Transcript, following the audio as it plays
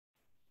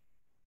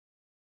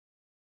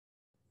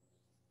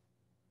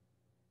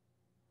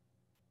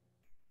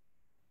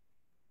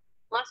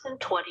Lesson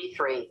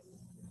 23.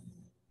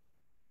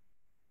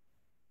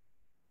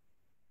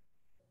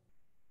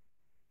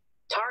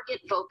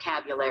 Target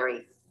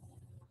vocabulary.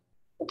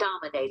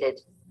 Dominated,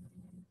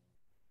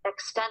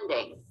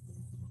 extending,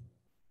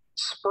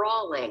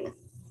 sprawling,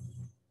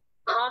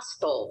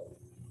 hostile,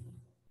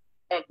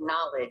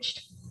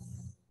 acknowledged,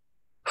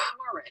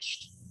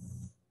 flourished,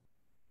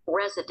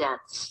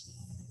 residence,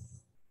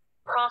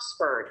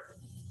 prospered,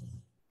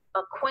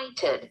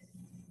 acquainted,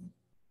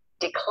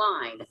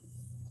 decline.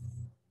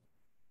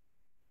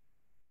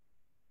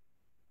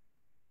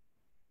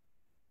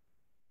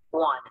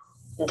 1.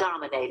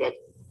 Dominated.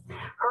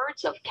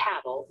 Herds of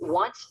cattle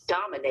once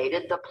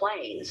dominated the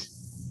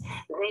plains.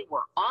 They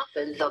were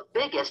often the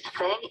biggest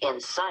thing in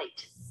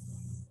sight.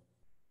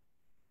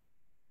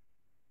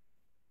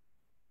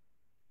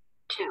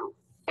 2.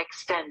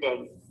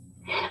 Extending.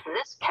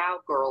 This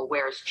cowgirl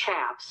wears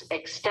chaps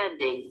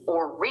extending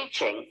or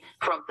reaching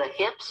from the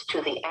hips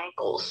to the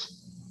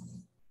ankles.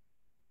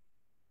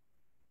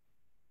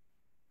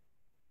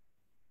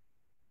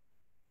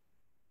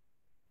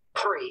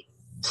 3.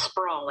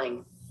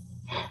 Sprawling.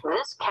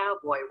 This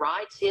cowboy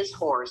rides his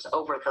horse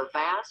over the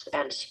vast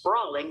and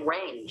sprawling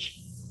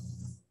range.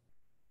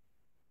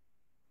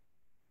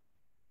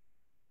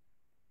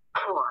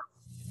 4.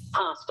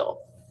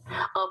 Hostile.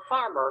 A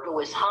farmer who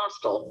is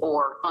hostile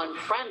or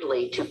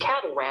unfriendly to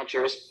cattle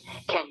ranchers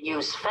can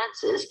use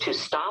fences to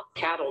stop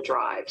cattle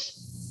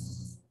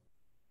drives.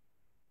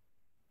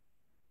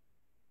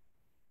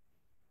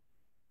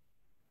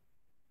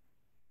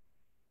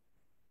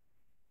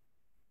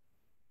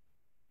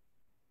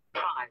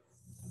 5.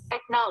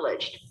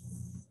 Acknowledged.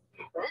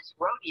 This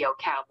rodeo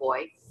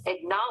cowboy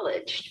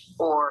acknowledged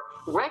or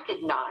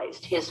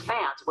recognized his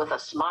fans with a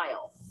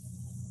smile.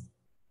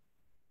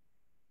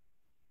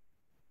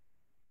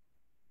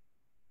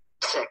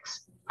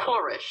 6.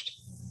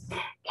 Flourished.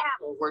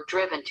 Cattle were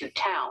driven to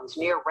towns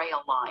near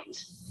rail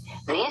lines.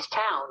 These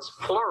towns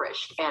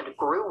flourished and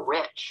grew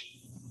rich.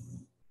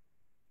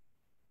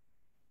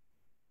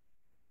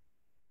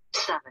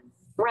 7.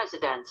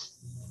 Residents.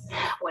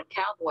 When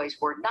cowboys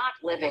were not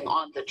living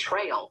on the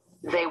trail,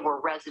 they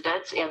were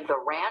residents in the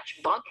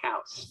ranch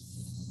bunkhouse.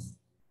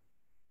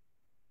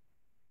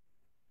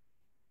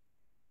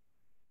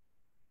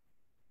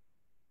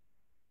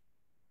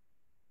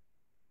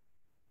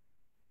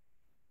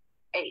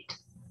 8.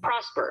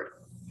 Prospered.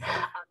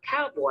 A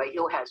cowboy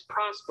who has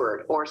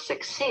prospered or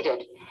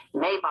succeeded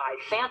may buy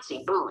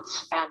fancy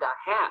boots and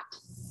a hat.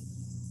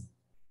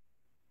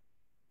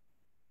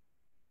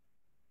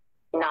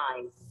 9.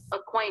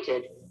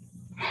 Acquainted.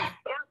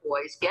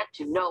 Cowboys get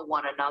to know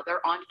one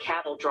another on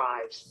cattle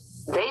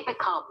drives. They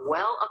become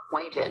well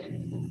acquainted.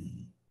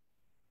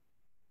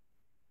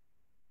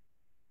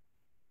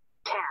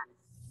 10.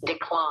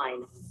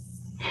 Decline.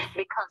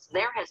 Because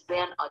there has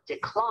been a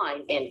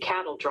decline in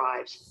cattle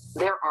drives,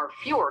 there are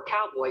fewer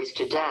cowboys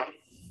today.